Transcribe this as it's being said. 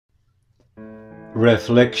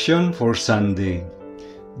Reflection for Sunday,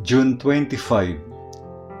 June 25,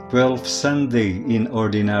 12th Sunday in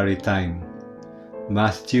Ordinary Time.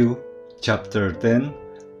 Matthew chapter 10,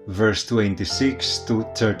 verse 26 to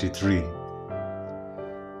 33.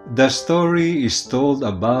 The story is told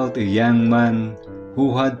about a young man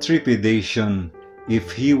who had trepidation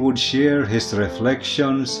if he would share his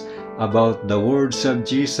reflections about the words of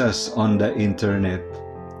Jesus on the internet.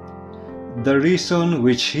 The reason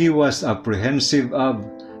which he was apprehensive of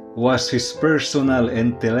was his personal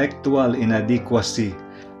intellectual inadequacy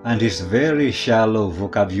and his very shallow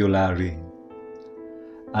vocabulary.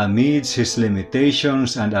 Amidst his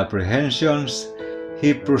limitations and apprehensions,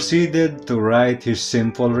 he proceeded to write his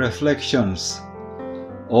simple reflections.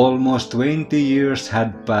 Almost 20 years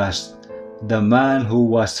had passed. The man who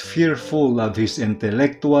was fearful of his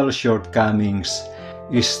intellectual shortcomings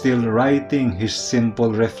is still writing his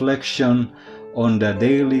simple reflection on the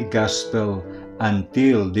daily gospel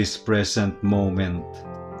until this present moment.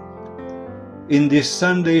 In this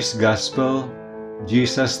Sunday's gospel,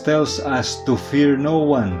 Jesus tells us to fear no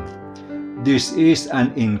one. This is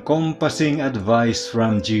an encompassing advice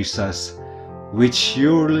from Jesus, which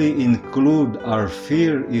surely include our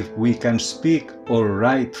fear if we can speak or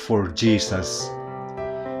write for Jesus.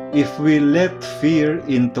 If we let fear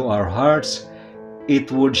into our hearts,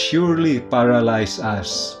 it would surely paralyze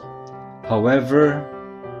us. However,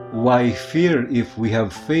 why fear if we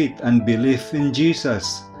have faith and belief in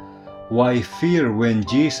Jesus? Why fear when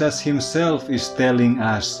Jesus himself is telling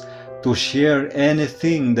us to share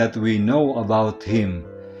anything that we know about him?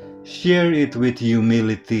 Share it with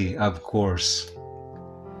humility, of course.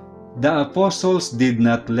 The apostles did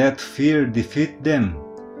not let fear defeat them,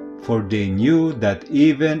 for they knew that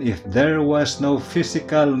even if there was no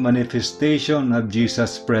physical manifestation of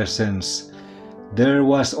Jesus' presence, there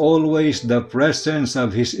was always the presence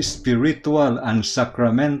of his spiritual and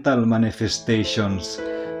sacramental manifestations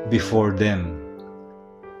before them.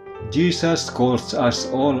 Jesus calls us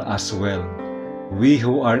all as well, we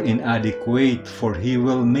who are inadequate, for he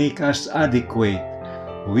will make us adequate,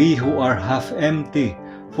 we who are half empty,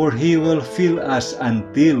 for he will fill us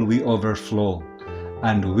until we overflow,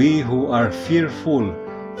 and we who are fearful,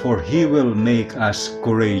 for he will make us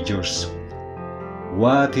courageous.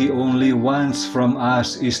 What he only wants from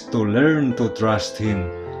us is to learn to trust him,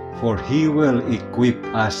 for he will equip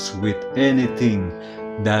us with anything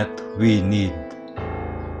that we need.